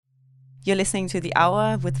You're listening to The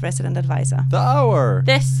Hour with Resident Advisor. The Hour!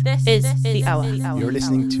 This is The Hour. You're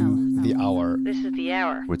listening to The Hour. This is The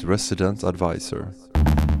Hour. With Resident Advisor.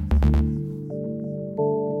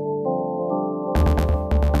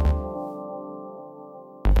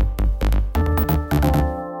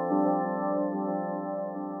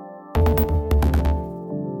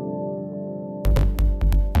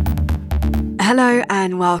 Hello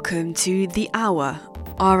and welcome to The Hour,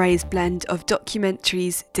 RA's blend of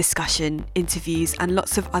documentaries, discussion, interviews and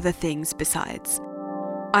lots of other things besides.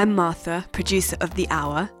 I'm Martha, producer of The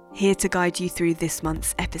Hour, here to guide you through this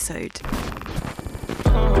month's episode.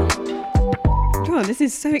 Oh, this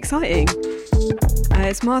is so exciting.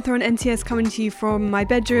 It's Martha on NTS coming to you from my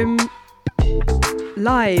bedroom,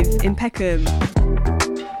 live in Peckham.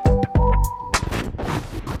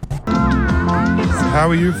 How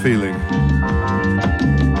are you feeling?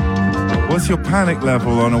 What's your panic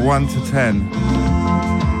level on a 1 to 10?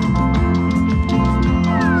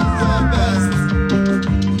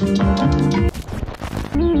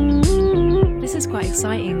 This is quite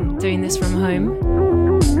exciting, doing this from home.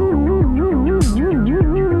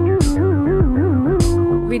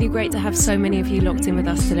 Really great to have so many of you locked in with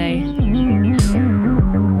us today. I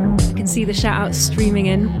can see the shout-outs streaming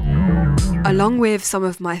in. Along with some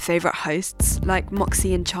of my favourite hosts, like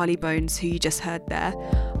Moxie and Charlie Bones, who you just heard there,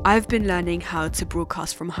 I've been learning how to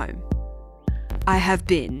broadcast from home. I have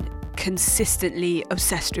been consistently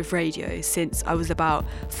obsessed with radio since I was about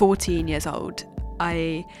 14 years old.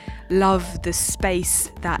 I love the space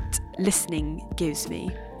that listening gives me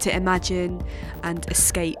to imagine and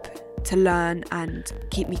escape, to learn and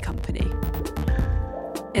keep me company.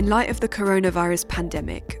 In light of the coronavirus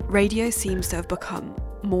pandemic, radio seems to have become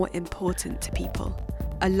more important to people,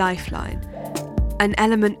 a lifeline, an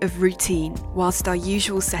element of routine whilst our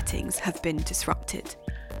usual settings have been disrupted,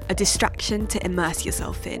 a distraction to immerse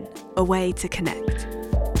yourself in, a way to connect.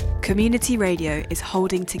 Community radio is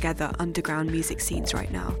holding together underground music scenes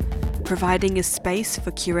right now, providing a space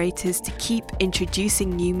for curators to keep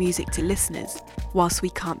introducing new music to listeners whilst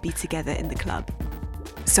we can't be together in the club.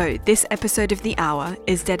 So this episode of The Hour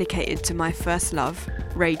is dedicated to my first love,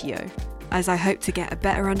 radio, as I hope to get a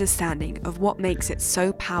better understanding of what makes it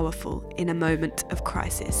so powerful in a moment of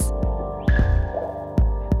crisis.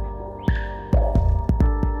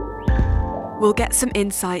 We'll get some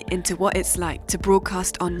insight into what it's like to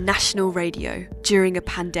broadcast on national radio during a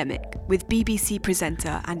pandemic with BBC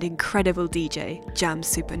presenter and incredible DJ Jam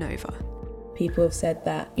Supernova. People have said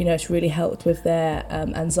that, it's really helped with their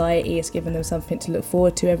anxiety. It's given them something to look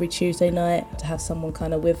forward to every Tuesday night, to have someone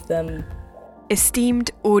kind of with them.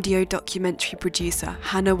 Esteemed audio documentary producer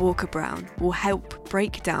Hannah Walker-Brown will help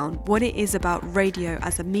break down what it is about radio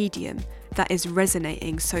as a medium that is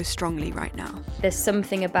resonating so strongly right now. There's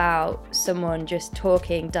something about someone just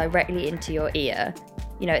talking directly into your ear.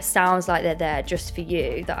 It sounds like they're there just for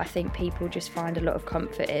you, that I think people just find a lot of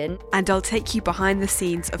comfort in. And I'll take you behind the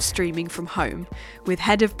scenes of streaming from home with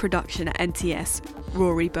Head of Production at NTS,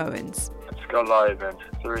 Rory Bowens. Let's go live in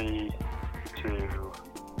 3, 2,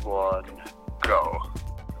 1, go.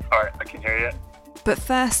 Alright, I can hear you. But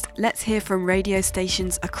first, let's hear from radio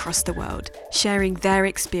stations across the world, sharing their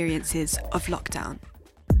experiences of lockdown.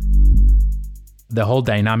 The whole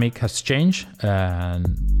dynamic has changed,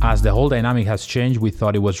 and as the whole dynamic has changed, we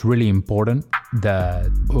thought it was really important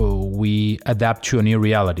that we adapt to a new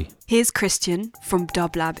reality. Here's Christian from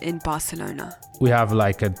Dublab in Barcelona. We have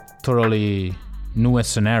like a totally new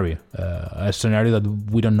scenario, a scenario that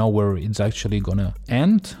we don't know where it's actually gonna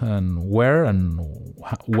end and where and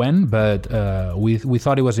when, but we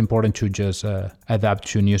thought it was important to just adapt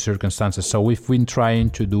to new circumstances. So we've been trying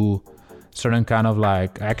to do certain kind of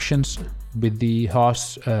like actions with the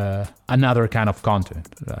hosts, another kind of content.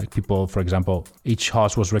 Like people, for example, each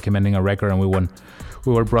host was recommending a record and we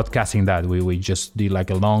were broadcasting that. We just did like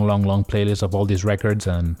a long playlist of all these records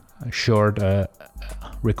and short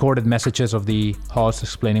recorded messages of the hosts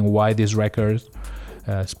explaining why these records,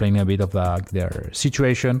 explaining a bit of their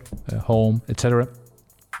situation, home, etc.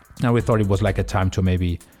 And we thought it was like a time to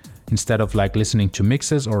maybe, instead of like listening to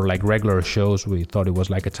mixes or like regular shows, we thought it was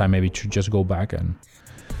like a time maybe to just go back and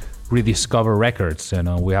rediscover records.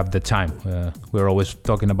 We have the time. We're always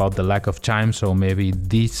talking about the lack of time, so maybe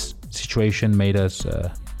this situation made us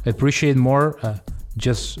appreciate more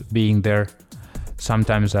just being there.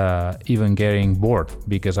 Sometimes even getting bored,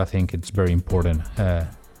 because I think it's very important to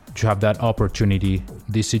have that opportunity.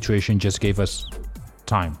 This situation just gave us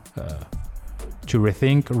time to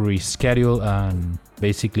rethink, reschedule, and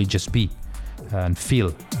basically just be and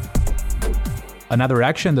feel. Another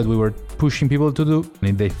action that we were pushing people to do,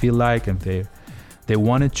 if they feel like and they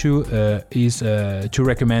wanted to is to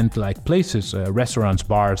recommend like places, restaurants,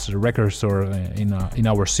 bars, record store in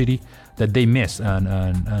our city that they miss,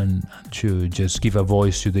 and to just give a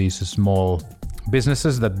voice to these small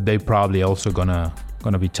businesses that they probably also gonna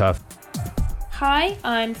be tough. Hi,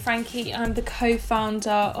 I'm Frankie. I'm the co-founder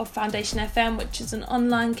of Foundation FM, which is an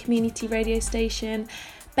online community radio station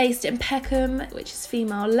based in Peckham, which is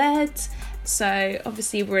female-led. So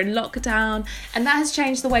obviously we're in lockdown, and that has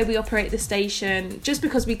changed the way we operate the station, just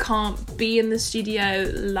because we can't be in the studio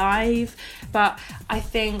live. But I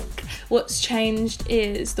think what's changed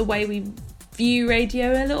is the way we view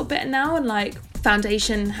radio a little bit now, and like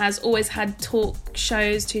Foundation has always had talk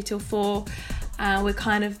shows 2 till 4. We're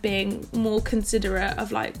kind of being more considerate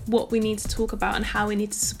of like what we need to talk about and how we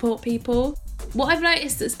need to support people. What I've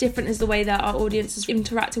noticed that's different is the way that our audience is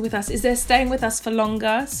interacting with us is they're staying with us for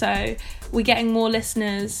longer. So we're getting more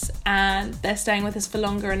listeners and they're staying with us for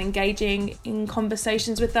longer and engaging in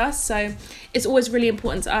conversations with us. So it's always really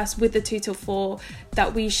important to us with the 2 till 4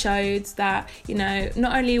 that we showed that, you know,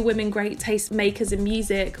 not only are women great taste makers in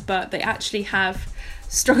music, but they actually have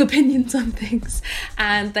strong opinions on things,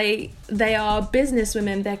 and they are business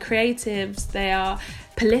women, they're creatives, they are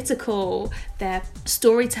political, they're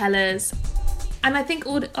storytellers. And I think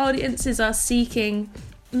all audiences are seeking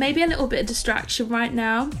maybe a little bit of distraction right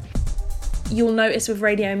now. You'll notice with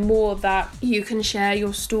radio more that you can share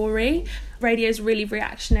your story. Radio is really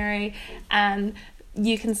reactionary, and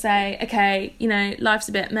you can say, okay, you know, life's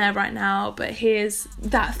a bit meh right now, but here's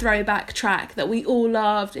that throwback track that we all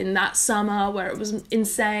loved in that summer where it was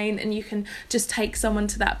insane, and you can just take someone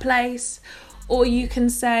to that place. Or you can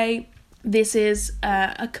say, this is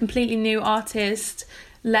a completely new artist,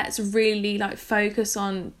 let's really like focus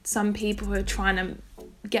on some people who are trying to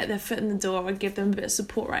get their foot in the door and give them a bit of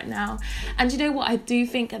support right now. And you know what, I do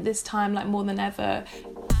think at this time, like more than ever,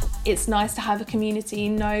 it's nice to have a community,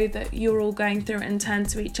 know that you're all going through it and turn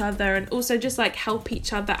to each other, and also just like help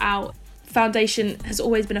each other out. Foundation has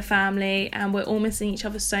always been a family, and we're all missing each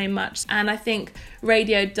other so much. And I think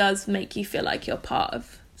radio does make you feel like you're part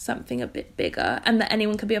of something a bit bigger, and that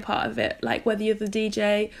anyone can be a part of it, like whether you're the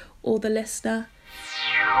DJ or the listener.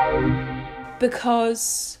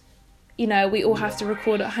 Because, you know, we all have to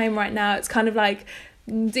record at home right now. It's kind of like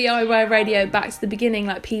DIY radio back to the beginning,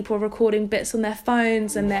 like people recording bits on their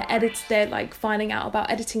phones and they're like finding out about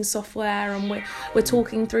editing software, and we're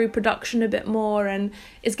talking through production a bit more, and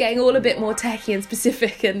it's getting all a bit more techie and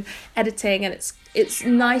specific and editing, and it's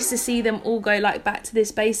nice to see them all go like back to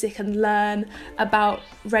this basic and learn about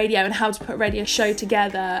radio and how to put a radio show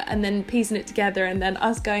together, and then piecing it together, and then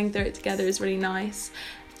us going through it together is really nice.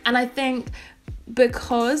 And I think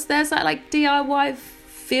because there's that like DIY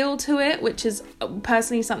feel to it, which is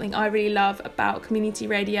personally something I really love about community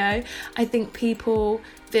radio, I think people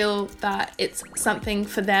feel that it's something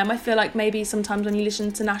for them. I feel like maybe sometimes when you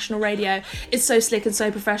listen to national radio, it's so slick and so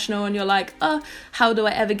professional, and you're like, oh, how do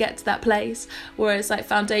I ever get to that place? Whereas like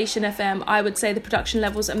Foundation FM, I would say the production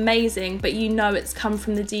level's amazing, but you know it's come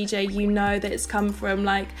from the DJ, you know that it's come from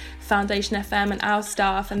like Foundation FM and our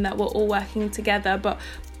staff, and that we're all working together. But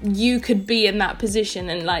you could be in that position,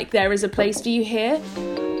 and like there is a place for you here.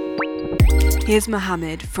 Here's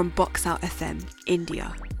Mohammed from Box Out FM,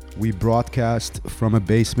 India. We broadcast from a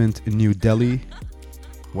basement in New Delhi,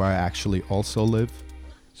 where I actually also live.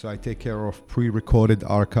 So I take care of pre-recorded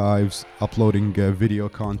archives, uploading video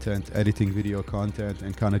content, editing video content,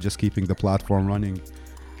 and kind of just keeping the platform running.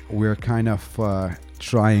 We're kind of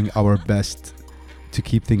trying our best to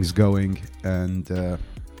keep things going, and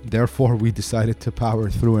therefore we decided to power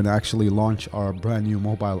through and actually launch our brand new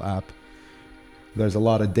mobile app. There's a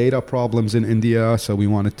lot of data problems in India, so we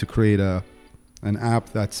wanted to create an app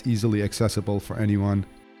that's easily accessible for anyone.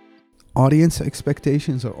 Audience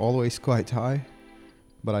expectations are always quite high,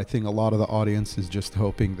 but I think a lot of the audience is just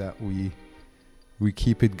hoping that we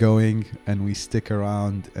keep it going and we stick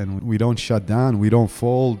around and we don't shut down, we don't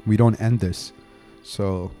fold, we don't end this.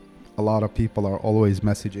 So a lot of people are always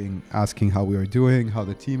messaging, asking how we are doing, how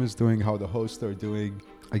the team is doing, how the hosts are doing.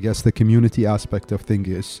 I guess the community aspect of things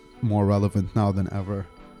is more relevant now than ever.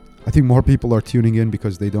 I think more people are tuning in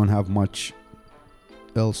because they don't have much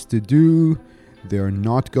else to do. They're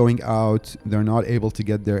not going out. They're not able to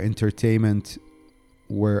get their entertainment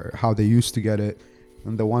how they used to get it.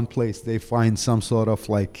 And the one place they find some sort of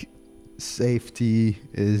like safety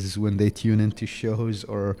is when they tune into shows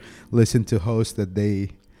or listen to hosts that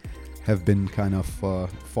they have been kind of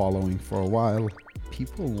following for a while.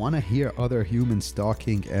 People want to hear other humans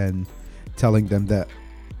talking and telling them that,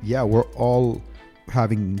 yeah, we're all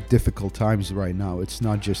having difficult times right now. It's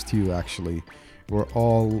not just you, actually. We're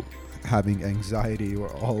all having anxiety.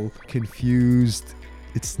 We're all confused.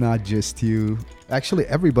 It's not just you. Actually,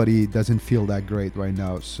 everybody doesn't feel that great right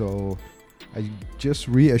now. So I just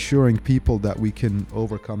reassuring people that we can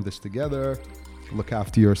overcome this together. Look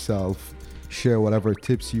after yourself. Share whatever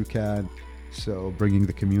tips you can. So bringing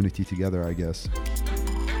the community together, I guess.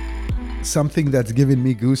 Something that's given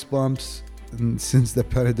me goosebumps since the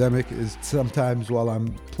pandemic is sometimes while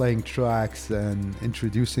I'm playing tracks and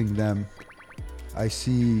introducing them, I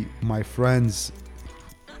see my friends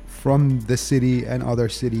from the city and other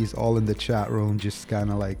cities all in the chat room just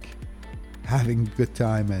kind of like having a good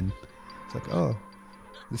time, and it's like, oh,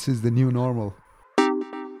 this is the new normal.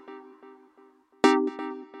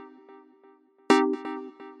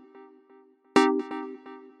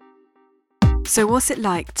 So what's it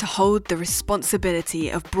like to hold the responsibility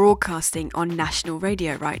of broadcasting on national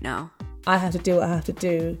radio right now? I have to do what I have to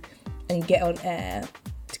do and get on air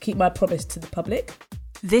to keep my promise to the public.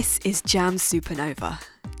 This is Jams Supernova.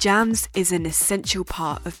 Jams is an essential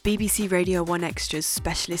part of BBC Radio 1 Extra's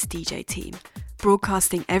specialist DJ team,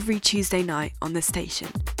 broadcasting every Tuesday night on the station.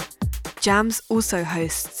 Jams also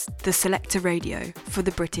hosts the Selector Radio for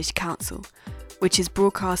the British Council, which is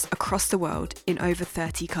broadcast across the world in over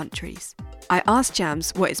 30 countries. I asked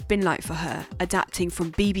Jams what it's been like for her adapting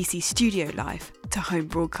from BBC studio life to home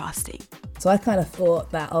broadcasting. So I kind of thought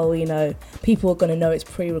that, people are going to know it's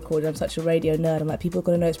pre-recorded. I'm such a radio nerd. I'm like, people are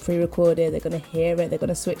going to know it's pre-recorded. They're going to hear it. They're going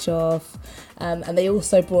to switch off. And they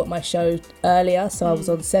also brought my show earlier. So I was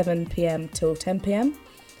on 7 p.m. till 10 p.m.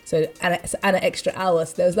 So, and an extra hour.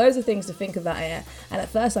 So there was loads of things to think about here. And at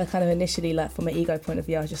first I kind of initially, like from an ego point of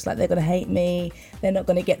view, I was just like, they're going to hate me. They're not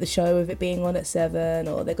going to get the show with it being on at 7,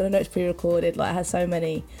 or they're going to know it's pre-recorded. Like I had so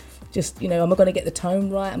many, am I going to get the tone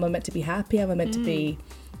right? Am I meant to be happy? Am I meant to be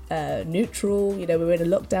neutral? We were in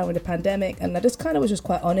a lockdown with a pandemic, and I just kind of was just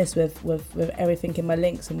quite honest with everything in my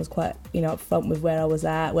links, and was quite upfront with where I was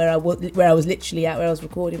at, where I was literally at, where I was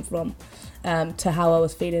recording from, to how I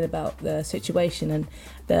was feeling about the situation. And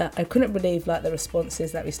I couldn't believe the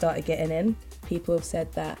responses that we started getting in. People have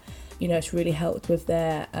said that it's really helped with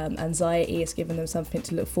their anxiety. It's given them something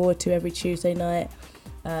to look forward to every Tuesday night,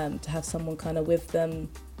 to have someone kind of with them.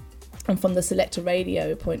 And from the Selector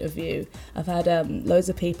Radio point of view, I've had loads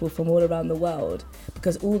of people from all around the world,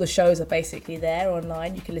 because all the shows are basically there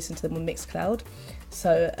online. You can listen to them on Mixcloud.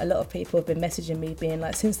 So a lot of people have been messaging me being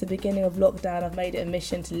like, since the beginning of lockdown, I've made it a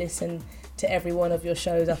mission to listen to every one of your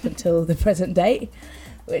shows up until the present date,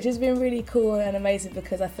 which has been really cool and amazing,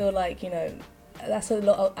 because I feel like, that's a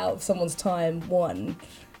lot out of someone's time, one.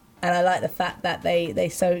 And I like the fact that they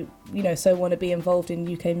so want to be involved in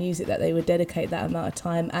UK music, that they would dedicate that amount of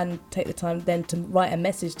time and take the time then to write a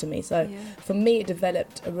message to me. So for me, it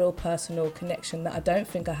developed a real personal connection that I don't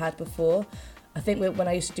think I had before. I think when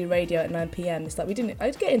I used to do radio at 9 p.m, it's like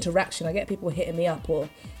I'd get interaction. I get people hitting me up, or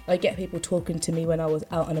I get people talking to me when I was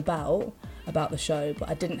out and about the show, but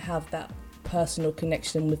I didn't have that personal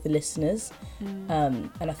connection with the listeners.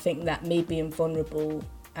 And I think that me being vulnerable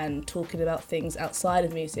and talking about things outside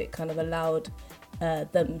of music kind of allowed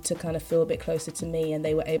them to kind of feel a bit closer to me, and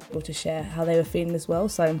they were able to share how they were feeling as well.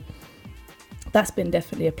 So that's been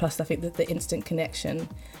definitely a plus. I think that the instant connection,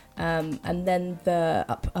 and then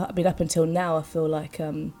up until now, I feel like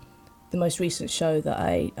the most recent show that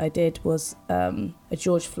I did was a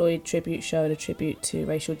George Floyd tribute show and a tribute to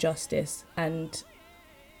racial justice. And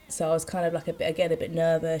so I was kind of a bit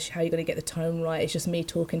nervous. How are you going to get the tone right? It's just me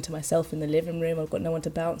talking to myself in the living room. I've got no one to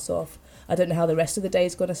bounce off. I don't know how the rest of the day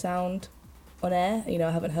is going to sound on air.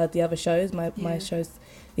 I haven't heard the other shows. My show's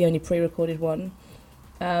the only pre-recorded one.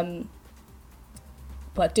 But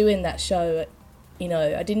doing that show,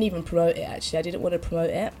 I didn't even promote it, actually. I didn't want to promote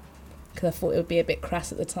it because I thought it would be a bit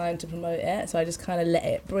crass at the time to promote it. So I just kind of let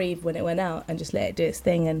it breathe when it went out and just let it do its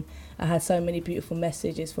thing. And I had so many beautiful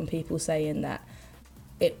messages from people saying that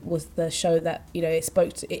it was the show that,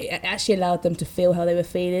 it actually allowed them to feel how they were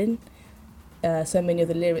feeling. So many of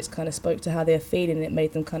the lyrics kind of spoke to how they were feeling, and it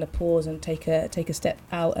made them kind of pause and take a step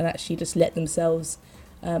out and actually just let themselves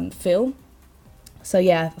feel. So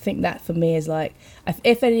yeah, I think that for me is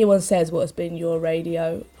if anyone says what has been your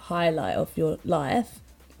radio highlight of your life,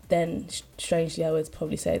 then strangely I would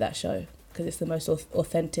probably say that show, because it's the most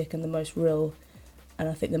authentic and the most real, and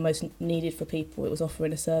I think the most needed for people. It was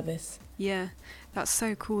offering a service. Yeah, that's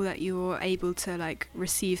so cool that you're able to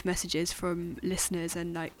receive messages from listeners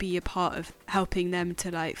and be a part of helping them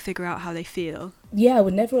to figure out how they feel. Yeah, I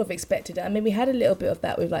would never have expected it. I mean, we had a little bit of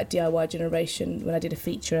that with DIY Generation when I did a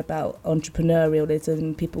feature about entrepreneurialism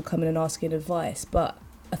and people coming and asking advice. But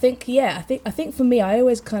I think for me, I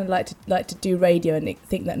always kind of like to do radio and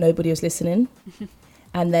think that nobody was listening.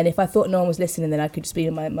 And then if I thought no one was listening, then I could just be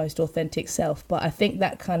my most authentic self. But I think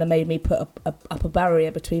that kind of made me put up a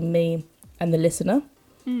barrier between me and the listener.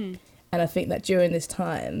 And I think that during this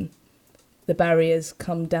time, the barriers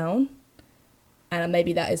come down. And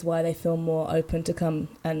maybe that is why they feel more open to come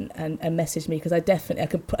and message me, because I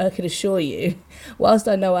could assure you, whilst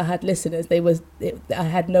I know I had listeners, I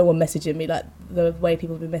had no one messaging me like the way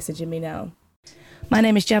people have been messaging me now. My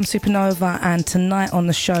name is Jam Supernova, and tonight on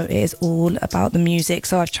the show it is all about the music.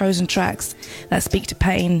 So I've chosen tracks that speak to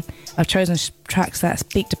pain, I've chosen tracks that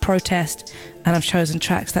speak to protest, and I've chosen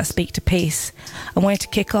tracks that speak to peace. I wanted to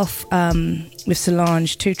kick off with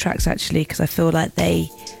Solange, 2 tracks actually, because I feel like they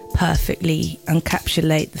perfectly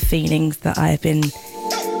encapsulate the feelings that I've been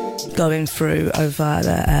going through over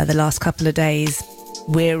the last couple of days,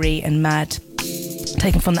 weary and mad,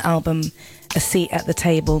 taken from the album A Seat at the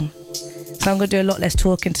Table. So I'm going to do a lot less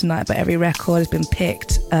talking tonight, but every record has been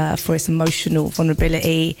picked for its emotional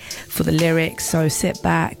vulnerability, for the lyrics. So sit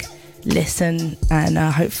back, listen, and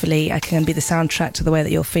hopefully I can be the soundtrack to the way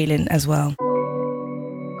that you're feeling as well.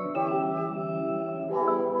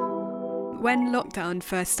 When lockdown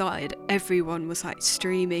first started, everyone was like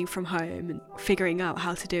streaming from home and figuring out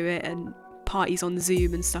how to do it, and parties on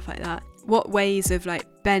Zoom and stuff like that. What ways of like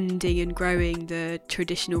bending and growing the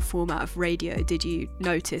traditional format of radio did you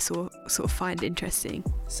notice or sort of find interesting?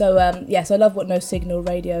 So so I love what No Signal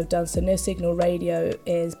Radio have done. So No Signal Radio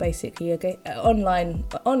is basically an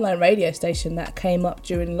online radio station that came up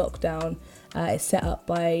during lockdown. It's set up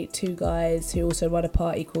by 2 guys who also run a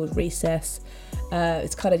party called Recess.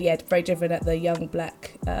 It's kind of very driven at the young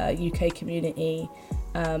black UK community.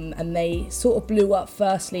 And they sort of blew up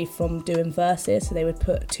firstly from doing verses, so they would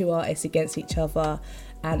put 2 artists against each other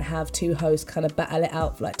and have 2 hosts kind of battle it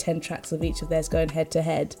out for like 10 tracks of each of theirs going head to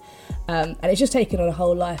head. And it's just taken on a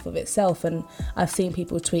whole life of itself, and I've seen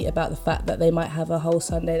people tweet about the fact that they might have a whole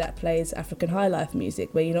Sunday that plays African high life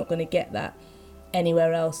music, where you're not going to get that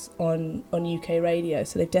anywhere else on UK radio.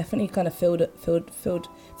 So they've definitely kind of filled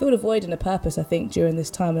a void and a purpose, I think, during this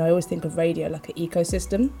time. And I always think of radio like an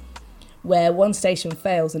ecosystem, where one station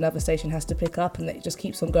fails, another station has to pick up, and it just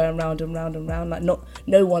keeps on going round and round and round. Like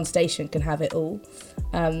no one station can have it all.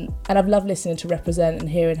 And I've loved listening to Represent and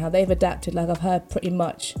hearing how they've adapted. Like I've heard pretty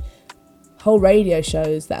much whole radio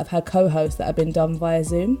shows that have had co-hosts that have been done via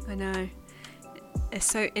Zoom. I know. It's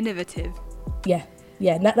so innovative. Yeah.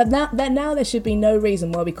 Now there should be no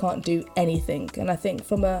reason why we can't do anything. And I think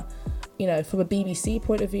from a BBC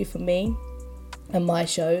point of view, for me and my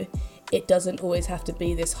show, it doesn't always have to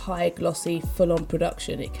be this high glossy full-on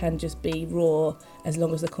production. It can just be raw as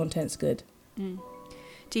long as the content's good.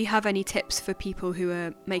 Do you have any tips for people who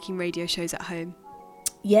are making radio shows at home?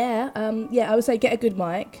 I would say get a good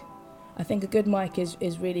mic. I think a good mic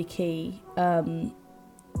is really key. I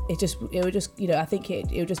think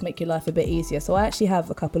it will just make your life a bit easier. So I actually have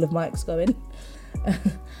a couple of mics going.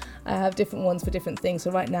 I have different ones for different things.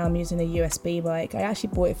 So right now I'm using a USB mic. I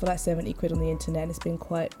actually bought it for like 70 quid on the internet, and it's been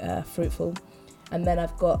quite fruitful. And then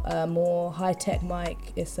I've got a more high-tech mic.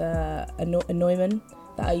 It's a Neumann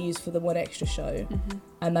that I use for the One Extra show.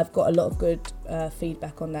 And I've got a lot of good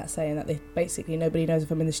feedback on that, saying that nobody knows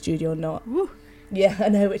if I'm in the studio or not. Woo. Yeah, I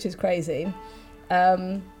know, which is crazy.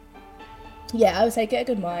 I would say get a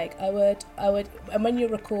good mic. I would, and when you're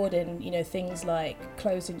recording, things like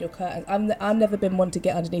closing your curtains. I've never been one to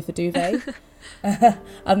get underneath a duvet.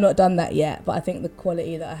 I've not done that yet, but I think the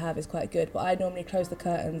quality that I have is quite good. But I normally close the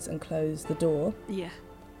curtains and close the door. Yeah.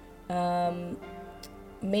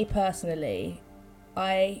 Me personally,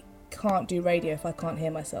 I can't do radio if I can't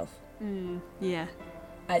hear myself. Yeah.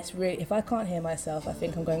 It's really, if I can't hear myself, I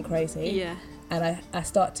think I'm going crazy. Yeah. And I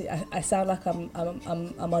sound like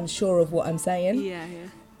I'm unsure of what I'm saying. Yeah.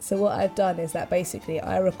 So what I've done is that basically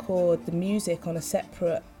I record the music on a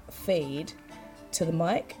separate feed to the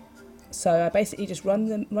mic. So I basically just run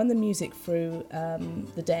the music through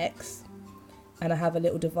the decks, and I have a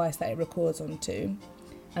little device that it records onto,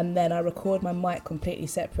 and then I record my mic completely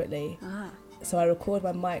separately. So I record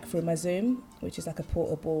my mic through my Zoom, which is like a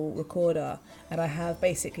portable recorder, and I have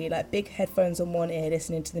basically like big headphones on one ear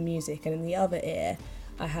listening to the music, and in the other ear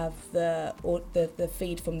I have the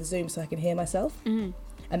feed from the Zoom so I can hear myself. And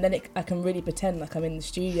then I can really pretend like I'm in the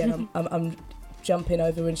studio and I'm jumping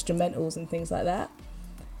over instrumentals and things like that.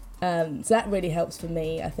 So that really helps for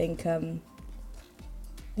me, I think.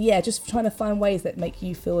 Just trying to find ways that make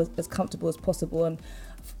you feel as comfortable as possible. And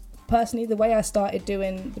personally, the way I started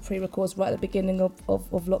doing the pre-records right at the beginning of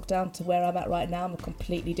lockdown to where I'm at right now, I'm a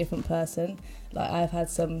completely different person. Like, I've had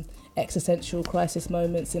some existential crisis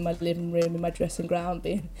moments in my living room, in my dressing gown,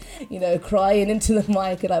 being, crying into the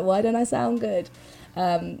mic, and like, why don't I sound good?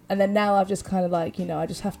 And then now I've just kind of like, I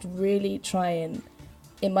just have to really try and,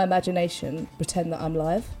 in my imagination, pretend that I'm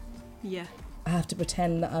live. Yeah. I have to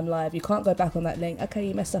pretend that I'm live. You can't go back on that link. Okay,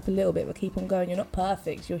 you messed up a little bit, but keep on going. You're not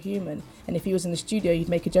perfect. You're human. And if you was in the studio, you'd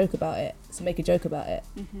make a joke about it. So make a joke about it.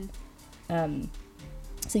 Mm-hmm.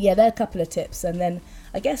 So yeah, there are a couple of tips. And then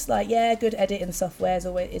I guess good editing software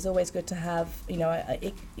is always good to have.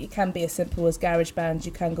 It can be as simple as GarageBand.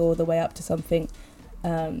 You can go all the way up to something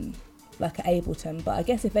like an Ableton. But I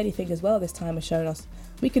guess if anything as well, this time has shown us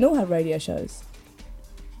we can all have radio shows.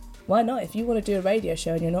 Why not? If you want to do a radio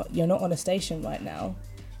show and you're not on a station right now,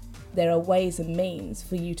 there are ways and means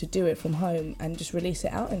for you to do it from home and just release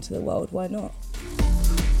it out into the world. Why not?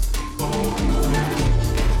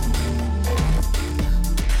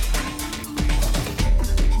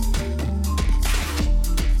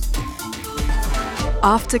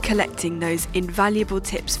 After collecting those invaluable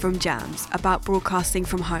tips from Jams about broadcasting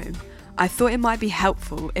from home, I thought it might be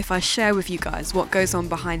helpful if I share with you guys what goes on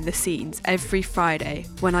behind the scenes every Friday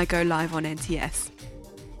when I go live on NTS.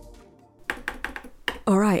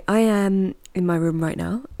 Alright, I am in my room right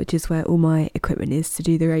now, which is where all my equipment is to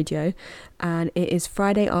do the radio, and it is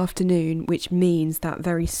Friday afternoon, which means that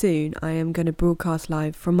very soon I am going to broadcast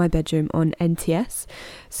live from my bedroom on NTS.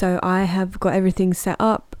 So I have got everything set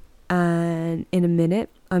up, and in a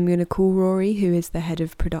minute I'm going to call Rory, who is the head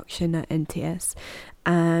of production at NTS,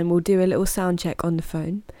 and we'll do a little sound check on the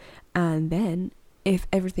phone, and then if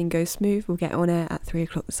everything goes smooth, we'll get on air at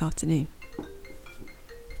 3:00 this afternoon.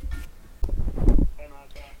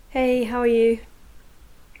 Hey, how are you?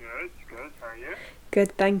 Good. How are you?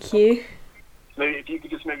 Good, thank you. Maybe if you could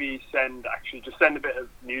just send a bit of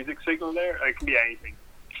music signal there. It can be anything.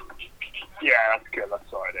 Yeah, that's good. That's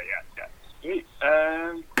sorted. Yeah. Sweet.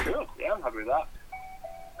 Cool. Yeah, I'm happy with that.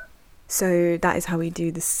 So that is how we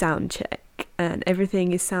do the sound check, and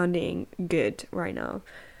everything is sounding good right now,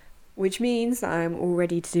 which means that I'm all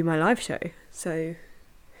ready to do my live show. So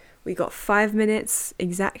we got 5 minutes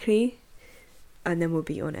exactly, and then we'll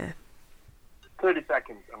be on air. 30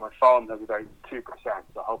 seconds, and my phone has about 2%,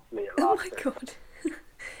 so hopefully it lasts. Oh my god.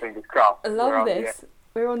 Fingers crossed. I love this.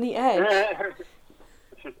 We're on the edge. Let's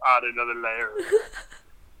just add another layer of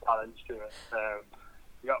challenge to it.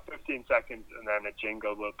 We got 15 seconds, and then a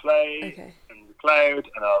jingle will play in the cloud,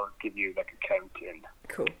 and I'll give you like a count in.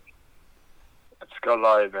 Cool. Let's go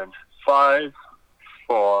live in 5,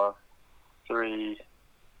 4, 3,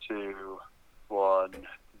 2, 1,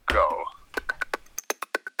 go.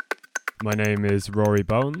 My name is Rory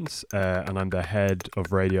Bones, and I'm the head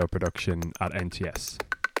of radio production at NTS.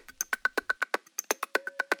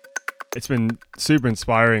 It's been super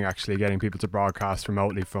inspiring, actually, getting people to broadcast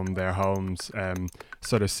remotely from their homes,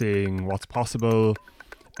 sort of seeing what's possible.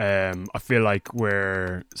 I feel like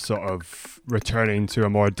we're sort of returning to a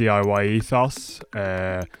more DIY ethos.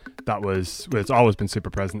 It's always been super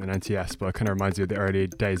present in NTS, but it kind of reminds you of the early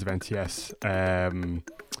days of NTS.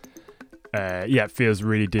 It feels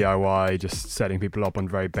really DIY, just setting people up on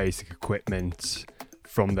very basic equipment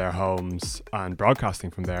from their homes and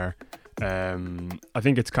broadcasting from there. I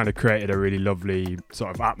think it's kind of created a really lovely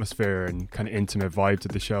sort of atmosphere and kind of intimate vibe to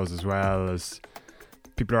the shows, as well as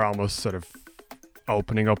people are almost sort of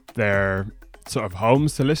opening up their sort of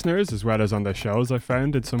homes to listeners as well as on their shows. I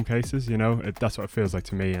found in some cases, that's what it feels like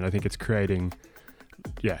to me, and I think it's creating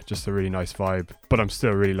just a really nice vibe. But I'm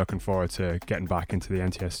still really looking forward to getting back into the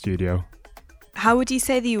NTS studio. How would you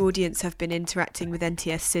say the audience have been interacting with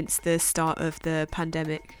NTS since the start of the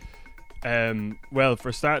pandemic? Well, for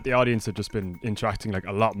a start, the audience have just been interacting like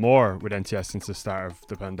a lot more with NTS since the start of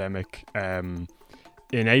the pandemic.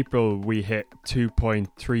 In April, we hit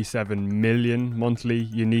 2.37 million monthly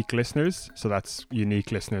unique listeners. So that's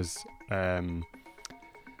unique listeners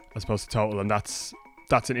as opposed to total, and that's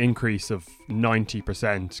an increase of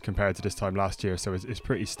 90% compared to this time last year. So it's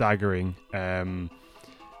pretty staggering.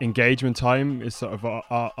 Engagement time is sort of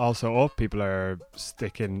also up. People are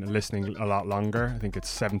sticking and listening a lot longer. I think it's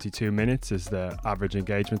 72 minutes is the average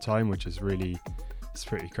engagement time, which is it's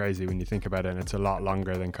pretty crazy when you think about it, and it's a lot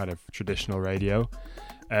longer than kind of traditional radio.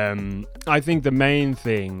 I think the main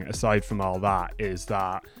thing, aside from all that, is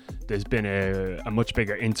that there's been a much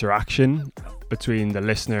bigger interaction between the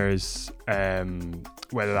listeners,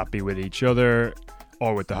 whether that be with each other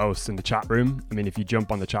or with the hosts in the chat room. I mean, if you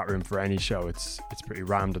jump on the chat room for any show, it's pretty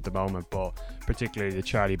rammed at the moment, but particularly the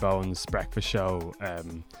Charlie Bones breakfast show,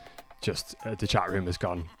 just the chat room has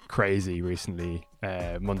gone crazy recently.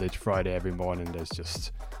 Monday to Friday every morning there's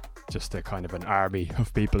just a kind of an army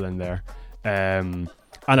of people in there, and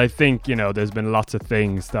I think, you know, there's been lots of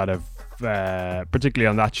things that have particularly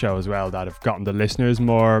on that show as well, that have gotten the listeners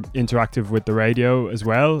more interactive with the radio as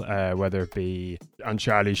well, whether it be on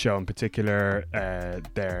Charlie's show in particular.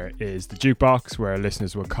 There is the jukebox where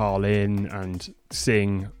listeners will call in and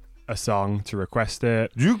sing a song to request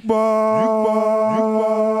it. Jukebox!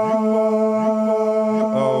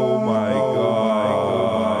 Oh my God.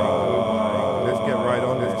 Let's get right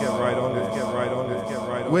on.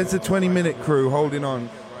 Where's the 20-minute crew holding on?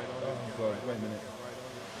 Wait a minute.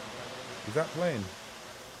 Is that playing?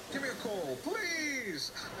 Give me a call,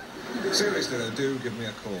 please. Seriously though, do give me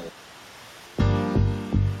a call.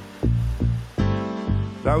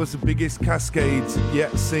 That was the biggest cascades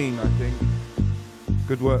yet seen, I think.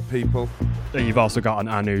 Good work, people. You've also got on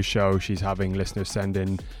Anu's show, she's having listeners send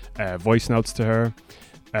in voice notes to her.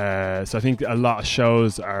 So I think a lot of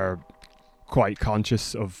shows are quite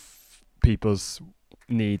conscious of people's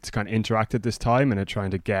need to kind of interact at this time, and are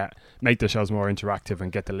trying to make the shows more interactive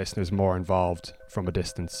and get the listeners more involved from a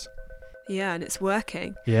distance. Yeah, and it's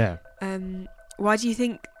working. Yeah. Why do you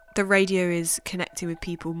think the radio is connecting with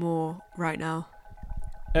people more right now?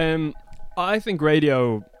 I think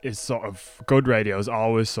radio is good radio is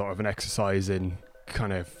always sort of an exercise in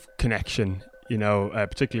kind of connection, you know,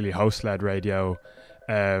 particularly host-led radio.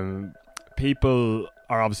 People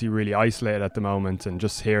are obviously really isolated at the moment, and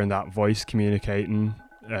just hearing that voice communicating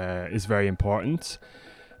is very important.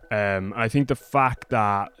 I think the fact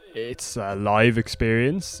that it's a live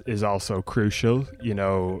experience is also crucial. You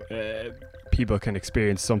know, people can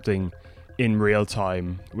experience something in real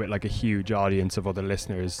time with like a huge audience of other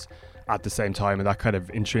listeners at the same time, and that kind of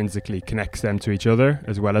intrinsically connects them to each other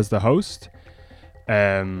as well as the host.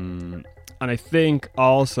 And I think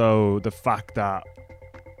also the fact that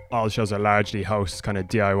all shows are largely hosts kind of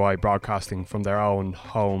DIY broadcasting from their own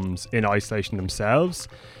homes in isolation themselves,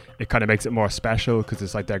 it kind of makes it more special, because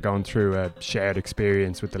it's like they're going through a shared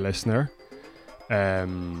experience with the listener.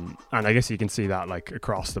 And I guess you can see that like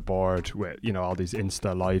across the board with, you know, all these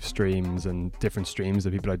Insta live streams and different streams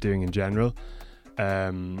that people are doing in general.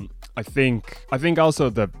 I think also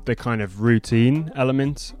the kind of routine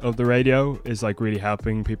element of the radio is like really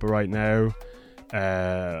helping people right now.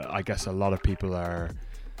 I guess a lot of people are,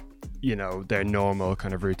 you know, their normal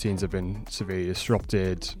kind of routines have been severely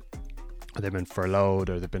disrupted. They've been furloughed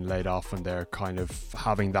or they've been laid off, and they're kind of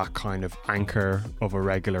having that kind of anchor of a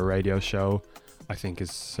regular radio show, I think,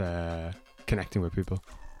 is connecting with people.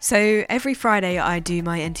 So every Friday I do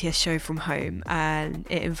my NTS show from home, and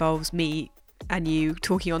it involves me and you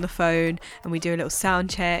talking on the phone, and we do a little sound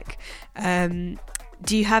check. Do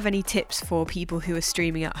you have any tips for people who are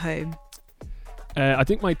streaming at home? I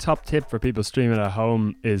think my top tip for people streaming at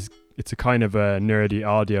home is, it's a kind of a nerdy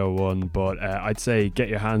audio one, but I'd say get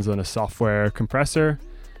your hands on a software compressor.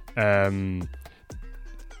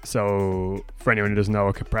 So for anyone who doesn't know,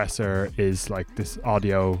 a compressor is like this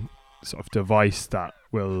audio sort of device that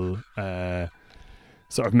will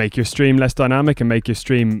sort of make your stream less dynamic and make your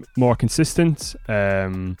stream more consistent.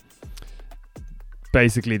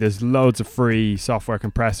 Basically, there's loads of free software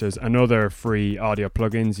compressors and other free audio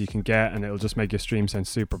plugins you can get, and it'll just make your stream sound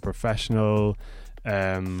super professional.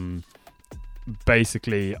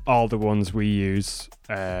 Basically, all the ones we use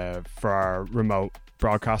for our remote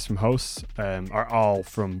broadcast from hosts are all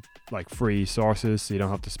from like free sources, so you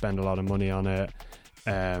don't have to spend a lot of money on it.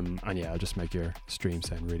 And yeah, it'll just make your stream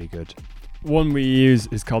sound really good. One we use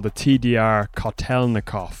is called the TDR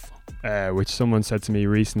Kotelnikov, which someone said to me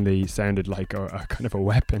recently sounded like a kind of a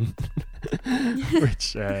weapon.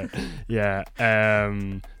 Which there's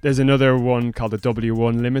another one called the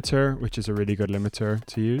W1 limiter, which is a really good limiter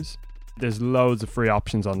to use. There's loads of free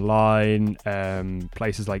options online.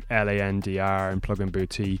 Places like LANDR and Plugin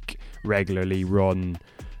Boutique regularly run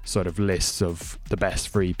sort of lists of the best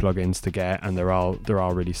free plugins to get, and they're all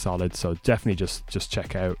really solid. So definitely just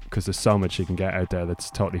check out, because there's so much you can get out there that's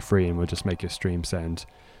totally free and will just make your stream sound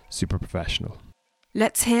super professional.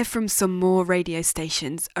 Let's hear from some more radio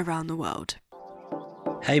stations around the world.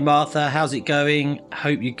 Hey Martha, how's it going?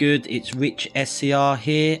 Hope you're good. It's Rich SCR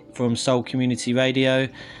here from Seoul Community Radio,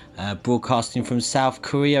 broadcasting from South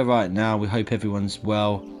Korea right now. We hope everyone's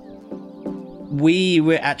well.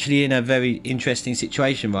 We're actually in a very interesting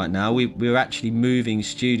situation right now. We're actually moving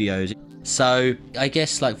studios. So I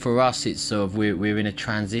guess like for us, it's sort of we're in a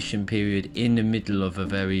transition period in the middle of a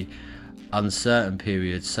very uncertain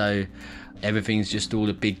period. So everything's just all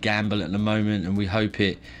a big gamble at the moment, and we hope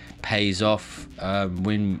it pays off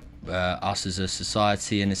when us as a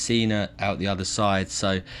society and a scene out the other side.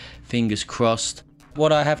 So fingers crossed.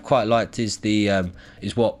 What I have quite liked is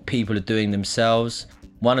is what people are doing themselves.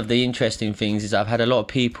 One of the interesting things is I've had a lot of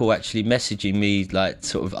people actually messaging me, like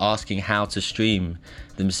sort of asking how to stream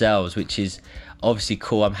themselves, which is obviously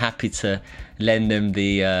cool. I'm happy to lend them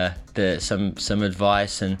some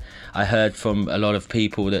advice, and I heard from a lot of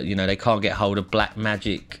people that they can't get hold of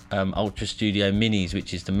Blackmagic Ultra Studio Minis,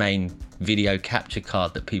 which is the main video capture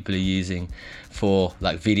card that people are using for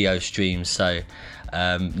like video streams. So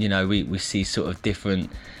we see sort of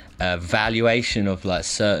different valuation of like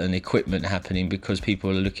certain equipment happening because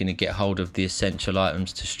people are looking to get hold of the essential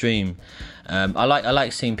items to stream. I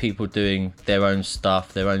like seeing people doing their own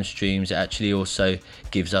stuff, their own streams. It actually also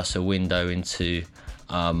gives us a window into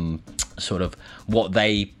sort of what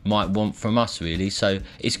they might want from us, really. So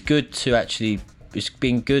it's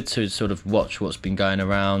been good to sort of watch what's been going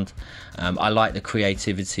around. I like the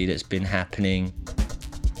creativity that's been happening.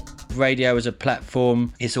 Radio as a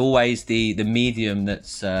platform is always the medium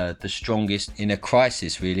that's the strongest in a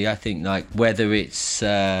crisis, really. I think like whether it's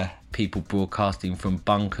people broadcasting from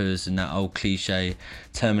bunkers, and that old cliche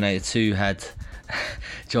Terminator 2 had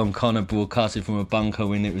John Connor broadcasting from a bunker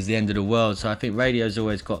when it was the end of the world. So I think radio's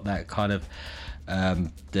always got that kind of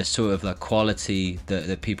the sort of like quality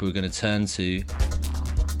that people are going to turn to.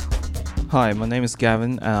 Hi, my name is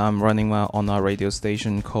Gavin, and I'm running on our radio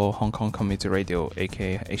station called Hong Kong Community Radio,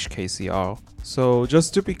 aka HKCR. So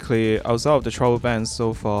just to be clear, outside of the travel ban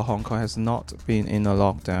so far, Hong Kong has not been in a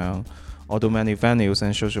lockdown, although many venues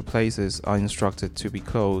and social places are instructed to be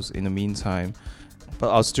closed in the meantime.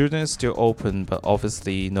 But our studio is still open, but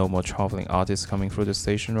obviously no more traveling artists coming through the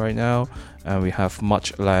station right now, and we have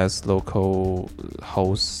much less local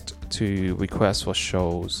hosts to request for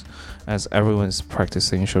shows as everyone's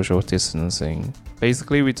practicing social distancing.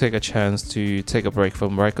 Basically, we take a chance to take a break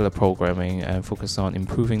from regular programming and focus on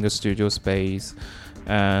improving the studio space,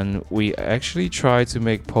 and we actually try to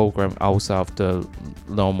make program outside of the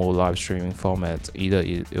normal live streaming format. Either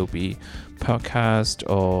it'll be podcast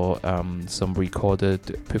or some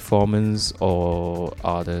recorded performance or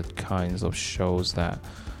other kinds of shows that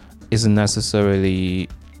isn't necessarily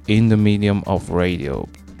in the medium of radio.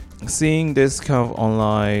 Seeing this kind of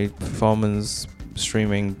online performance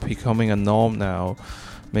streaming becoming a norm now,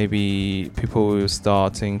 maybe people will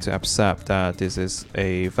starting to accept that this is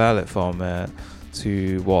a valid format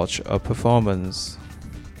to watch a performance.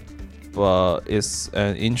 But it's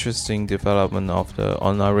an interesting development of the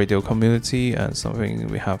online radio community and something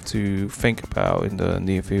we have to think about in the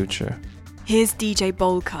near future. Here's DJ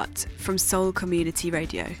Bowlcut from Seoul Community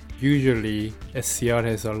Radio. Usually, SCR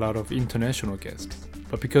has a lot of international guests.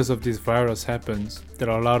 But because of this virus happens, there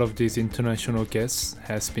are a lot of these international guests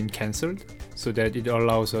has been cancelled, so that it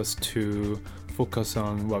allows us to focus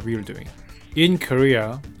on what we're doing. In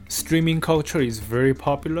Korea, streaming culture is very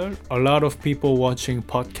popular. A lot of people watching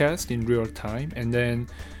podcasts in real time, and then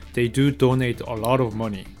they do donate a lot of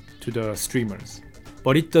money to the streamers.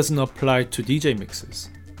 But it doesn't apply to DJ mixes.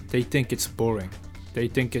 They think it's boring. They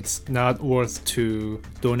think it's not worth to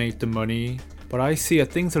donate the money. But I see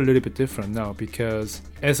things are a little bit different now, because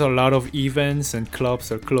as a lot of events and clubs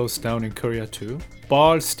are closed down in Korea too,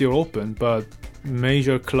 bars still open, but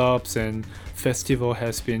major clubs and festival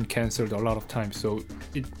has been cancelled a lot of times. So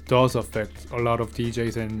it does affect a lot of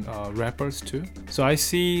DJs and rappers too. So I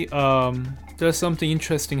see there's something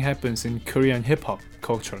interesting happens in Korean hip-hop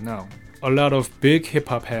culture now. A lot of big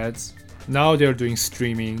hip-hop heads, now they're doing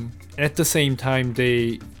streaming. At the same time,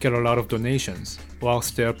 they get a lot of donations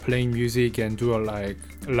whilst they're playing music and do a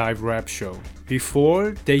live rap show.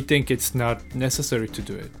 Before, they think it's not necessary to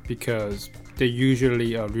do it because they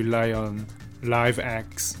usually rely on live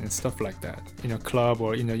acts and stuff like that in a club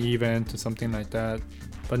or in an event or something like that.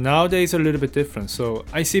 But nowadays a little bit different. So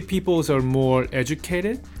I see people are more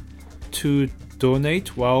educated to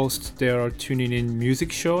donate whilst they are tuning in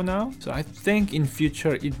music show now. So I think in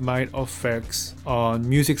future it might affect on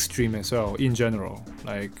music stream as well in general,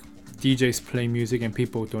 like DJs playing music and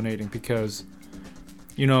people donating, because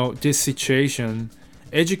this situation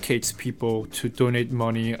educates people to donate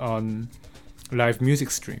money on live music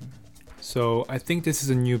stream. So I think this is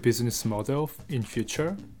a new business model in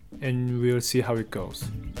future, and we'll see how it goes.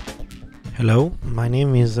 Hello, my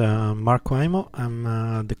name is Marco Aimo. I'm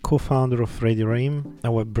the co-founder of Radio Raim,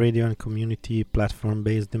 a web radio and community platform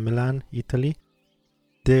based in Milan, Italy.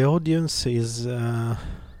 The audience is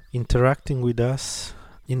interacting with us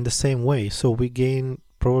in the same way, so we gain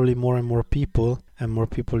probably more and more people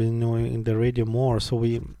in the radio more. So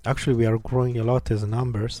we are growing a lot as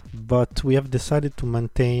numbers, but we have decided to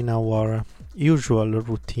maintain our usual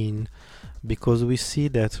routine because we see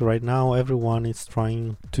that right now everyone is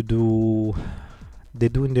trying to do, they're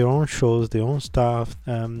doing their own shows, their own stuff.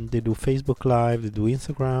 They do Facebook Live, they do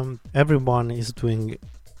Instagram. Everyone is doing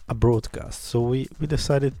a broadcast. So we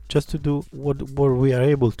decided just to do what we are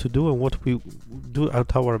able to do and what we do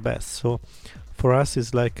at our best. So for us,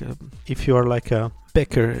 it's like if you are like a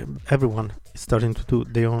baker, everyone is starting to do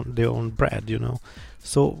their own bread, you know.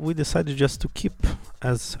 So we decided just to keep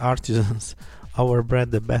as artisans our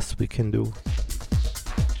bread the best we can do.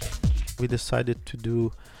 We decided to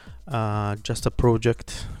do just a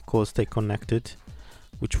project called Stay Connected,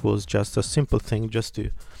 which was just a simple thing, just to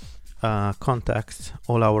contact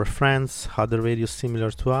all our friends, other radios similar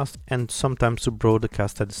to us, and sometimes to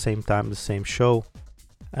broadcast at the same time the same show.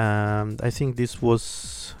 I think this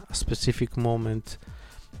was a specific moment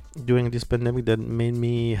during this pandemic that made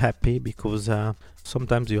me happy, because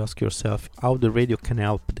sometimes you ask yourself how the radio can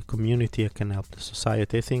help the community, can help the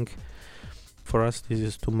society. I think for us this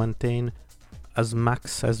is to maintain as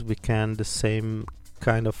max as we can the same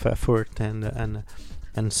kind of effort and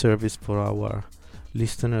service for our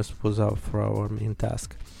listeners for our main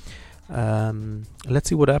task. Let's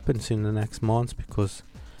see what happens in the next months, because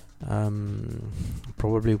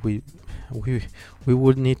probably we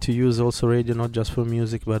would need to use also radio not just for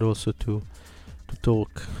music but also to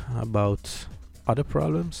talk about other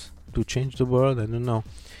problems, to change the world. I don't know,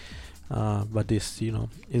 but this, you know,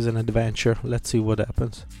 is an adventure. Let's see what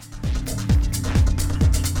happens.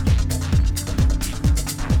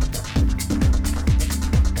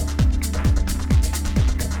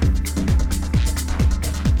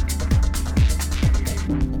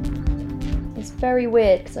 Very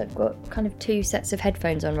weird because I've got kind of two sets of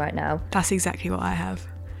headphones on right now. That's exactly what I have.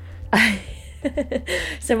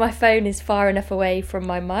 So my phone is far enough away from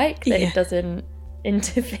my mic that it doesn't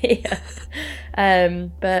interfere.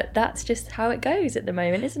 But that's just how it goes at the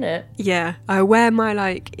moment, isn't it? Yeah, I wear my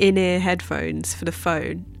like in-ear headphones for the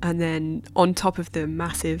phone, and then on top of them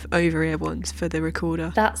massive over-ear ones for the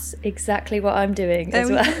recorder. That's exactly what I'm doing as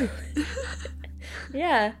well.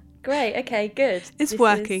 Yeah. Great, okay, good. It's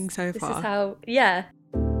working so far. This is how, yeah.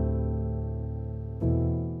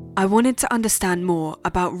 I wanted to understand more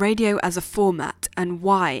about radio as a format and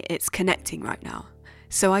why it's connecting right now.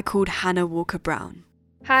 So I called Hannah Walker-Brown.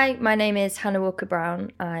 Hi, my name is Hannah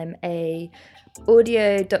Walker-Brown. I'm a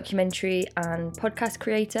audio documentary and podcast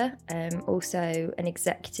creator. I'm also an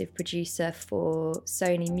executive producer for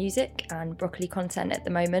Sony Music and Broccoli Content at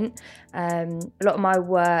the moment. A lot of my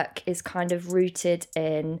work is kind of rooted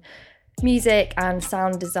in music and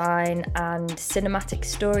sound design and cinematic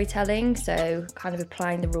storytelling, so kind of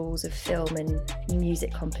applying the rules of film and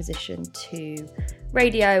music composition to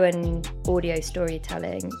radio and audio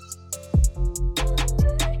storytelling.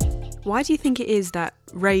 Why do you think it is that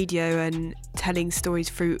radio and telling stories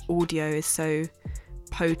through audio is so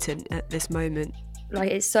potent at this moment? Like,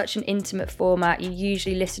 it's such an intimate format. You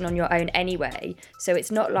usually listen on your own anyway, so it's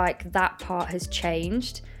not like that part has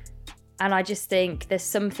changed. And I just think there's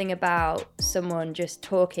something about someone just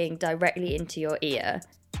talking directly into your ear.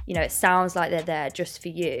 You know, it sounds like they're there just for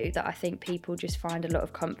you, that I think people just find a lot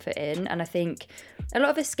of comfort in. And I think a lot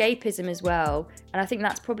of escapism as well. And I think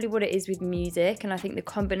that's probably what it is with music. And I think the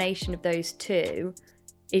combination of those two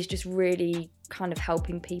is just really kind of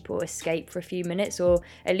helping people escape for a few minutes, or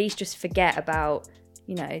at least just forget about,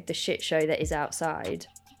 you know, the shit show that is outside.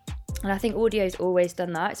 And I think audio's always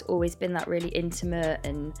done that. It's always been that really intimate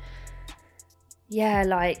and, yeah,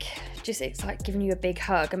 like, just, it's like giving you a big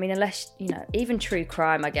hug. I mean, unless, you know, even true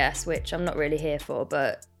crime, I guess, which I'm not really here for,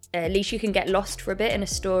 but at least you can get lost for a bit in a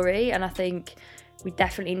story. And I think we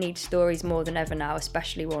definitely need stories more than ever now,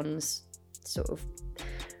 especially ones sort of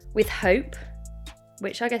with hope,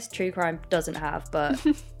 which I guess true crime doesn't have, but,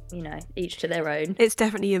 you know, each to their own. It's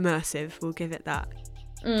definitely immersive, we'll give it that.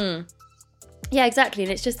 Yeah, exactly.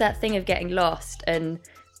 And it's just that thing of getting lost and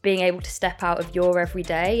being able to step out of your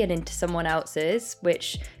everyday and into someone else's,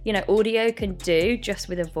 which, you know, audio can do just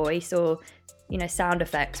with a voice or, you know, sound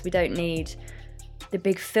effects. We don't need the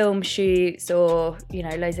big film shoots or, you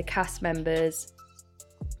know, loads of cast members.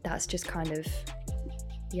 That's just kind of,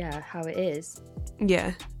 yeah, how it is.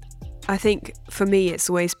 Yeah. I think for me it's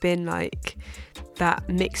always been like that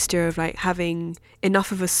mixture of like having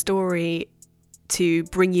enough of a story to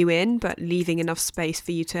bring you in, but leaving enough space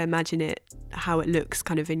for you to imagine it, how it looks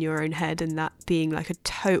kind of in your own head, and that being like a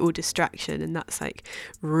total distraction. And that's like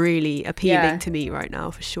really appealing to me right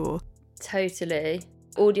now, for sure. Totally.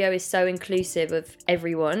 Audio is so inclusive of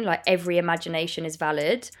everyone, like every imagination is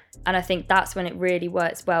valid. And I think that's when it really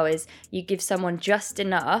works well, is you give someone just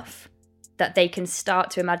enough that they can start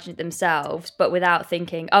to imagine it themselves, but without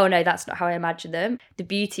thinking, oh no, that's not how I imagine them. The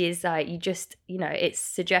beauty is that you just, it's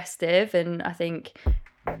suggestive, and I think,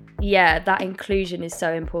 that inclusion is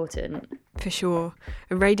so important. For sure.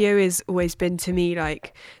 And radio has always been to me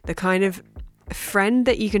like the kind of friend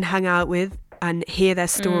that you can hang out with and hear their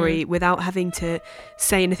story without having to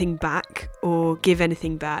say anything back or give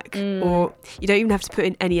anything back, or you don't even have to put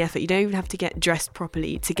in any effort. You don't even have to get dressed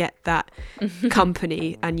properly to get that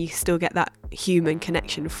company, and you still get that human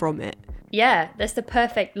connection from it. Yeah, that's the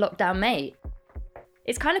perfect lockdown mate.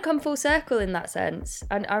 It's kind of come full circle in that sense.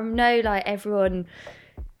 And I know like everyone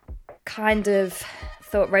kind of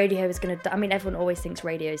thought radio was going to die. I mean, everyone always thinks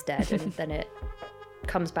radio is dead and then it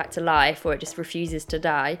comes back to life, or it just refuses to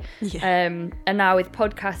die. And now with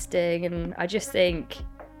podcasting, and I just think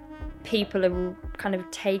people are kind of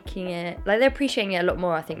taking it, like they're appreciating it a lot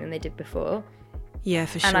more, I think, than they did before. Yeah,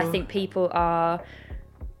 for sure. And I think people are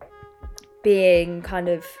being kind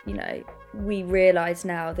of, we realise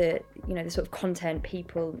now that, the sort of content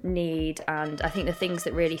people need, and I think the things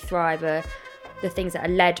that really thrive are the things that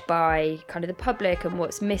are led by kind of the public and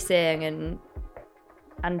what's missing,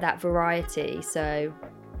 and that variety. So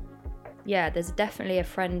there's definitely a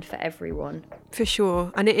friend for everyone. For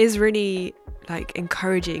sure. And it is really like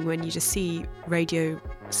encouraging when you just see radio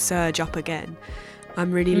surge up again.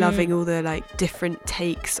 I'm really loving all the like different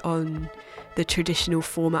takes on the traditional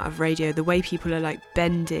format of radio, the way people are like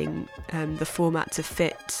bending the format to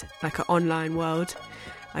fit like an online world.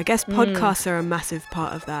 I guess podcasts are a massive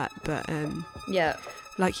part of that, but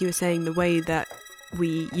like you were saying, the way that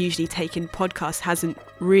we usually take in podcasts hasn't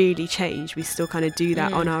really changed. We still kind of do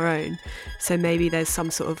that on our own. So maybe there's some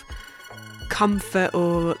sort of comfort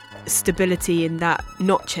or stability in that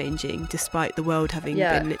not changing, despite the world having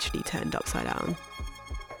been literally turned upside down.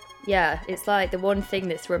 Yeah, it's like the one thing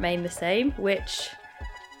that's remained the same, which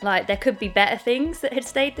like there could be better things that had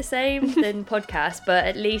stayed the same than podcasts, but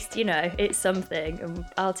at least, it's something, and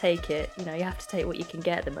I'll take it. You have to take what you can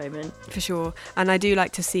get at the moment. For sure. And I do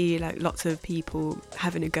like to see like lots of people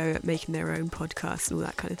having a go at making their own podcasts and all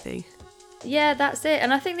that kind of thing. Yeah, that's it.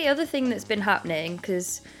 And I think the other thing that's been happening,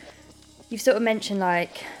 because you've sort of mentioned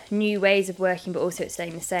like new ways of working, but also it's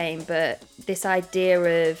staying the same, but this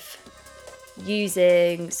idea of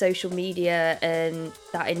using social media and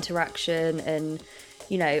that interaction, and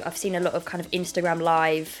I've seen a lot of kind of Instagram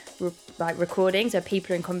live recordings where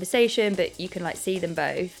people are in conversation, but you can like see them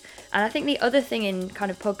both. And I think the other thing in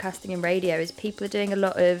kind of podcasting and radio is people are doing a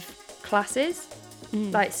lot of classes,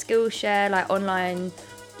 like Skillshare, like online,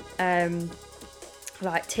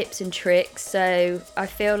 like tips and tricks. So I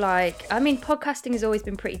feel like, podcasting has always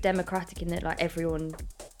been pretty democratic in that like everyone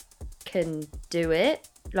can do it.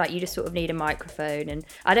 Like you just sort of need a microphone, and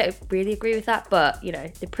I don't really agree with that, but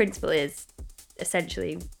the principle is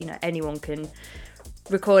essentially, anyone can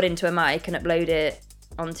record into a mic and upload it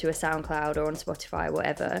onto a SoundCloud or on Spotify or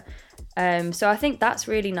whatever. So I think that's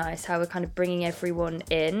really nice how we're kind of bringing everyone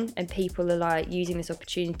in, and people are like using this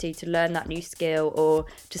opportunity to learn that new skill or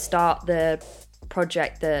to start the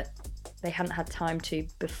project that they hadn't had time to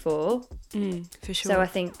before. For sure. So I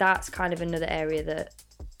think that's kind of another area that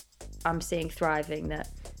I'm seeing thriving that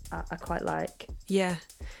I quite like. Yeah.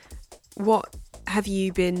 What have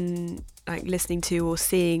you been like listening to or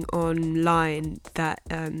seeing online that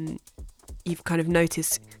you've kind of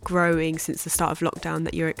noticed growing since the start of lockdown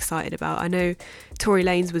that you're excited about? I know Tory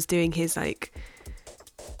Lanez was doing his like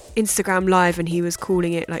Instagram live, and he was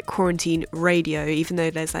calling it like quarantine radio, even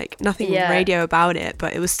though there's like nothing radio about it,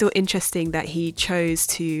 but it was still interesting that he chose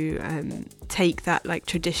to take that like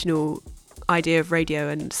traditional idea of radio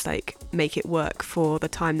and just like make it work for the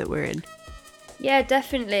time that we're in. Yeah,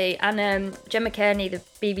 definitely. And Gemma Kearney, the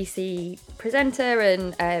BBC presenter,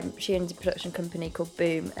 and she owns a production company called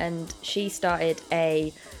Boom, and she started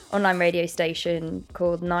a online radio station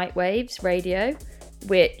called Nightwaves Radio,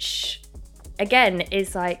 which again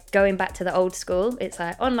is like going back to the old school. It's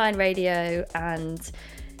like online radio, and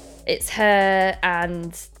it's her,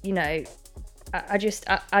 and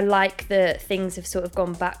I like that things have sort of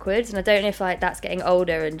gone backwards, and I don't know if like that's getting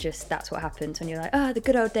older and just that's what happens when you're like, the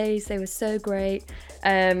good old days, they were so great.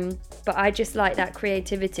 But I just like that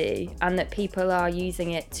creativity, and that people are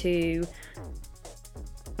using it to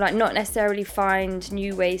like not necessarily find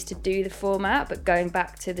new ways to do the format, but going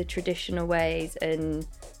back to the traditional ways. And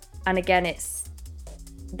again, it's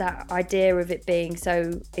that idea of it being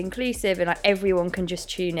so inclusive, and like everyone can just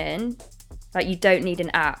tune in. Like you don't need an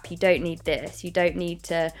app, you don't need this, you don't need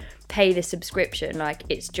to pay the subscription. Like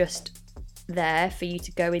it's just there for you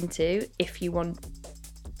to go into if you want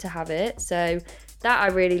to have it. So that I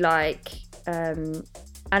really like. And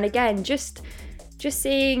again, just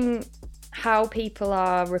seeing how people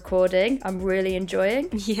are recording, I'm really enjoying.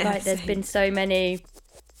 Yeah, like there's same. been so many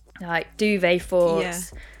like duvet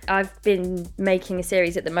forts. I've been making a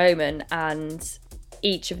series at the moment, and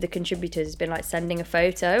each of the contributors has been like sending a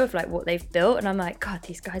photo of like what they've built, and I'm like, God,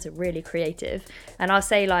 these guys are really creative. And I'll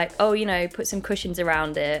say like, oh, you know, put some cushions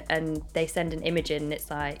around it, and they send an image in and it's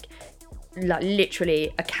like literally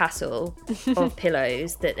a castle of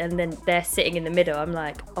pillows that, and then they're sitting in the middle. I'm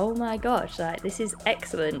like, oh my gosh, like this is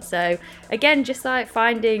excellent. So again, just like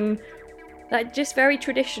finding like just very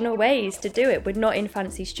traditional ways to do it. We're not in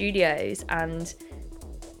fancy studios, and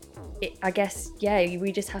I guess, yeah,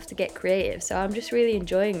 we just have to get creative. So I'm just really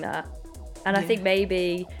enjoying that. And I think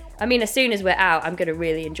maybe, I mean, as soon as we're out, I'm going to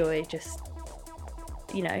really enjoy just,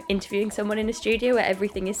 you know, interviewing someone in a studio where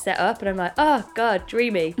everything is set up. And I'm like, oh, God,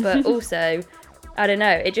 dreamy. But also, I don't know,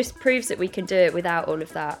 it just proves that we can do it without all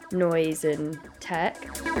of that noise and tech.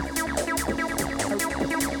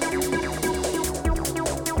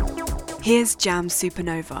 Here's Jam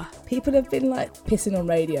Supernova. People have been like pissing on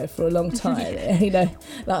radio for a long time. You know,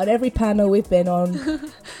 like on every panel we've been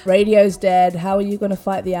on, radio's dead. How are you going to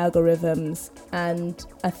fight the algorithms? And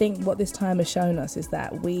I think what this time has shown us is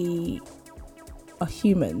that we are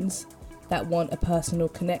humans that want a personal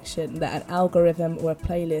connection that an algorithm or a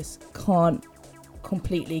playlist can't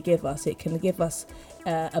completely give us. It can give us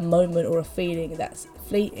a moment or a feeling that's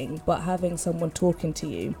fleeting, but having someone talking to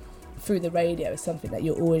you through the radio is something that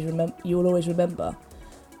you'll always remember.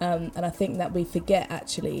 And I think that we forget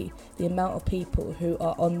actually the amount of people who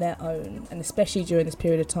are on their own, and especially during this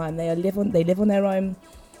period of time, they live on their own.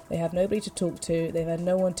 They have nobody to talk to. They've had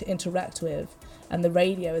no one to interact with, and the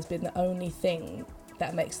radio has been the only thing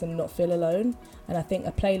that makes them not feel alone. And I think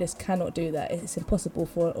a playlist cannot do that. It's impossible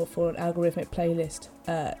for an algorithmic playlist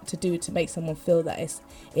to make someone feel that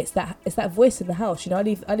it's that voice in the house. You know, I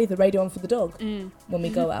leave the radio on for the dog when we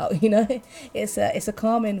go out. You know, it's a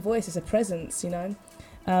calming voice. It's a presence. You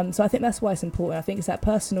know, so I think that's why it's important. I think it's that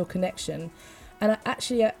personal connection. And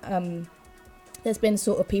there's been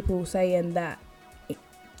sort of people saying that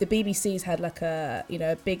the BBC's had like a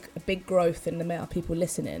big growth in the amount of people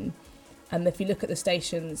listening. And if you look at the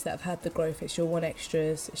stations that have had the growth, it's your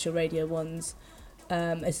 1Extras, it's your Radio 1s,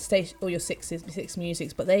 it's a station, or your 6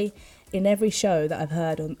 Musics. But they, in every show that I've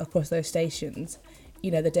heard across those stations,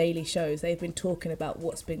 you know, the daily shows, they've been talking about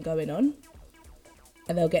what's been going on.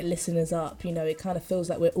 And they'll get listeners up, you know, it kind of feels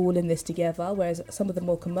like we're all in this together. Whereas some of the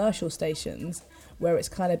more commercial stations, where it's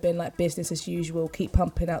kind of been like business as usual, keep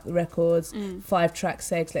pumping out the records, 5-track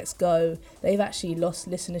segs, let's go. They've actually lost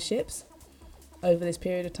listenerships over this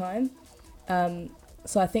period of time.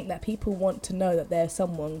 So I think that people want to know that there's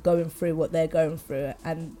someone going through what they're going through,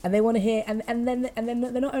 and they want to hear, and then they're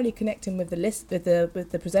not only connecting with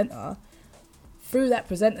the presenter through that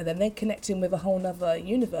presenter, then they're connecting with a whole nother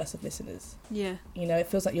universe of listeners. Yeah, you know, it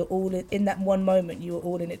feels like you're all in that one moment. You were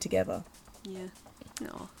all in it together. Yeah,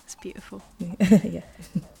 oh, it's beautiful. Yeah.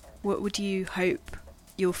 What would you hope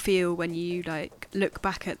you'll feel when you like look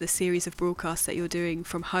back at the series of broadcasts that you're doing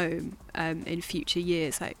from home in future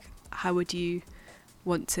years? Like, how would you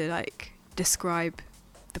want to like describe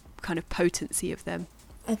the kind of potency of them?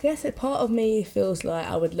 I guess a part of me feels like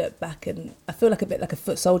I would look back and I feel like a bit like a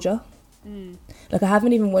foot soldier. Like I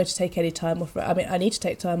haven't even wanted to take any time off. I mean, I need to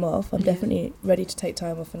take time off. I'm definitely ready to take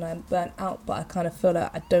time off, and I'm burnt out, but I kind of feel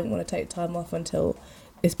like I don't want to take time off until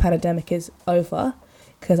this pandemic is over,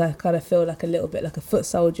 because I kind of feel like a little bit like a foot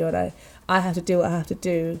soldier, and I have to do what I have to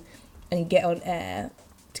do and get on air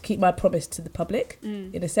to keep my promise to the public,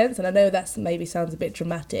 in a sense. And I know that's maybe sounds a bit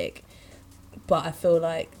dramatic, but I feel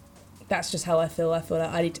like that's just how I feel. I feel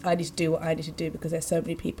like I need to do what I need to do, because there's so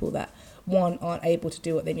many people that, one, aren't able to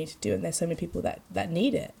do what they need to do, and there's so many people that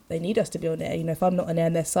need it. They need us to be on air. You know, if I'm not on air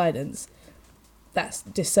and there's silence, that's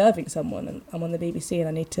disserving someone. And I'm on the BBC and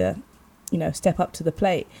I need to, you know, step up to the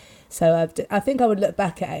plate. So I think I would look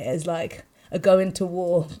back at it as like a going to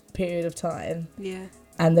war period of time. Yeah.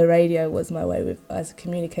 And the radio was my way as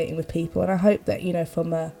communicating with people. And I hope that, you know,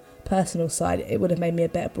 from a personal side, it would have made me a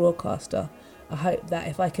better broadcaster. I hope that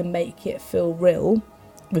if I can make it feel real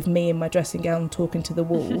with me in my dressing gown talking to the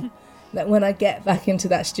wall, that when I get back into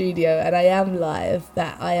that studio and I am live,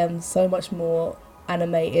 that I am so much more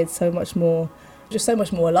animated, so much more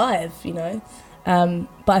alive, you know.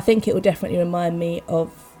 But I think it will definitely remind me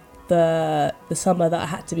of the summer that I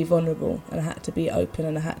had to be vulnerable and I had to be open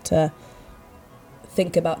and I had to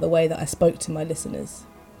think about the way that I spoke to my listeners,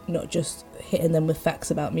 not just hitting them with facts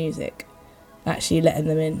about music, actually letting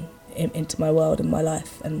them into my world and my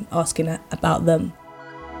life and asking about them.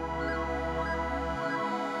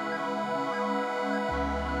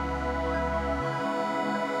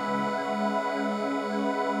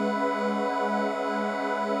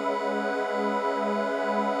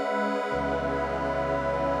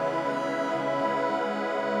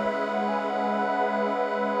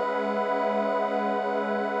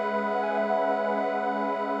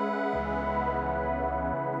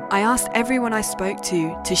 I asked everyone I spoke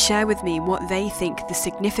to share with me what they think the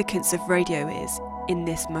significance of radio is in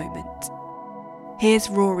this moment. Here's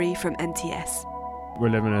Rory from NTS. We're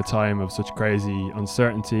living in a time of such crazy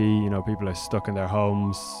uncertainty. You know, people are stuck in their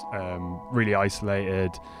homes, really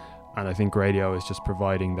isolated. And I think radio is just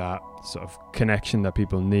providing that sort of connection that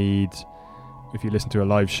people need. If you listen to a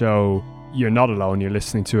live show, you're not alone. You're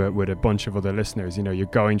listening to it with a bunch of other listeners. You know, you're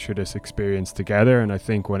going through this experience together. And I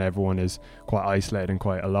think when everyone is quite isolated and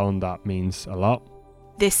quite alone, that means a lot.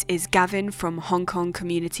 This is Gavin from Hong Kong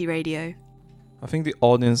Community Radio. I think the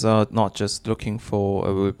audience are not just looking for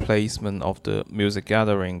a replacement of the music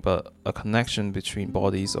gathering, but a connection between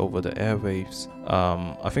bodies over the airwaves.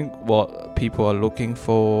 I think what people are looking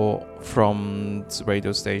for from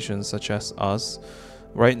radio stations such as us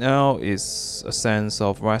right now is a sense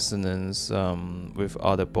of resonance with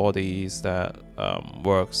other bodies that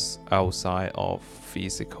works outside of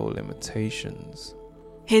physical limitations.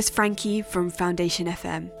 Here's Frankie from Foundation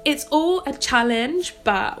FM. It's all a challenge,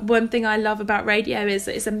 but one thing I love about radio is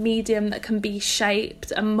that it's a medium that can be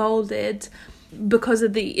shaped and moulded because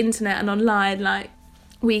of the internet and online. Like,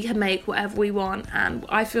 we can make whatever we want, and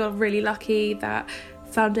I feel really lucky that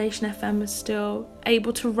Foundation FM is still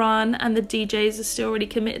able to run and the DJs are still really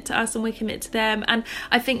committed to us and we're committed to them. And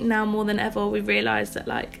I think now more than ever we realise that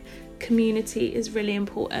like community is really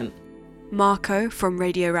important. Marco from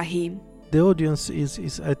Radio Rahim. The audience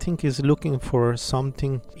is I think is looking for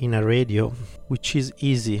something in a radio which is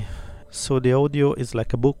easy. So the audio is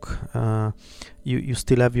like a book. You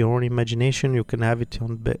still have your own imagination. You can have it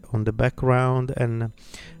on the background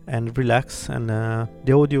and relax. And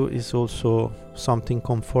the audio is also something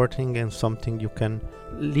comforting and something you can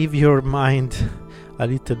leave your mind a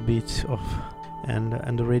little bit of.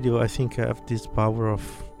 And the radio, I think, have this power of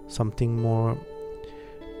something more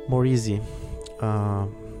easy.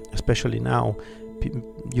 Especially now,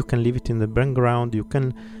 you can leave it in the background. You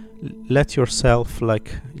can let yourself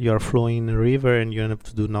like you are flowing in a river and you don't have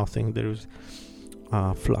to do nothing. There is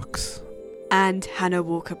flux. And Hannah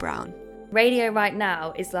Walker-Brown. Radio right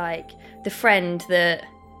now is like the friend that,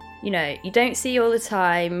 you know, you don't see all the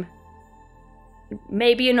time.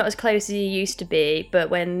 Maybe you're not as close as you used to be, but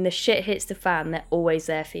when the shit hits the fan, they're always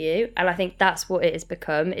there for you. And I think that's what it has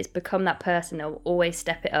become. It's become that person that will always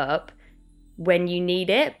step it up when you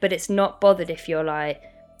need it, but it's not bothered if you're like,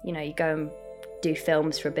 you know, you go and do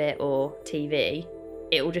films for a bit or TV.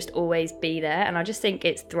 It will just always be there, and I just think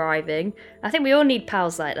it's thriving. I think we all need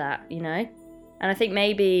pals like that, you know? And I think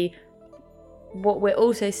maybe what we're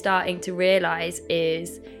also starting to realise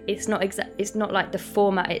is it's not like the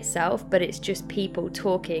format itself, but it's just people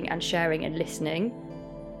talking and sharing and listening,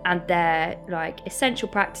 and they're like essential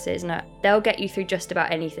practices, and they'll get you through just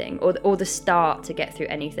about anything, or the start to get through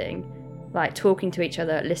anything. Like talking to each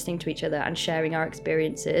other, listening to each other and sharing our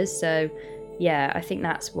experiences. So yeah, I think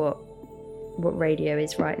that's what radio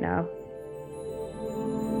is right now.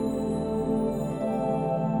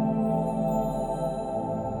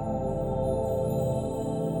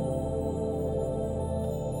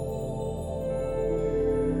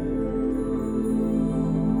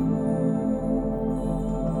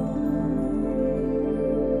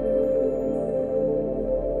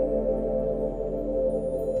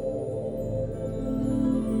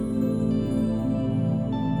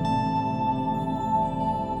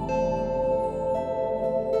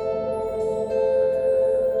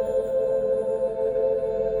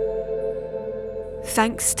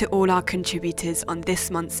 Thanks to all our contributors on this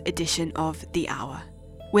month's edition of The Hour.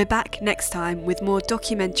 We're back next time with more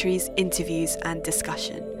documentaries, interviews and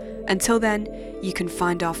discussion. Until then, you can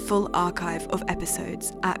find our full archive of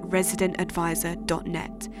episodes at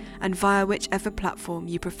residentadvisor.net and via whichever platform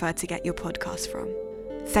you prefer to get your podcast from.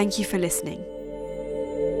 Thank you for listening.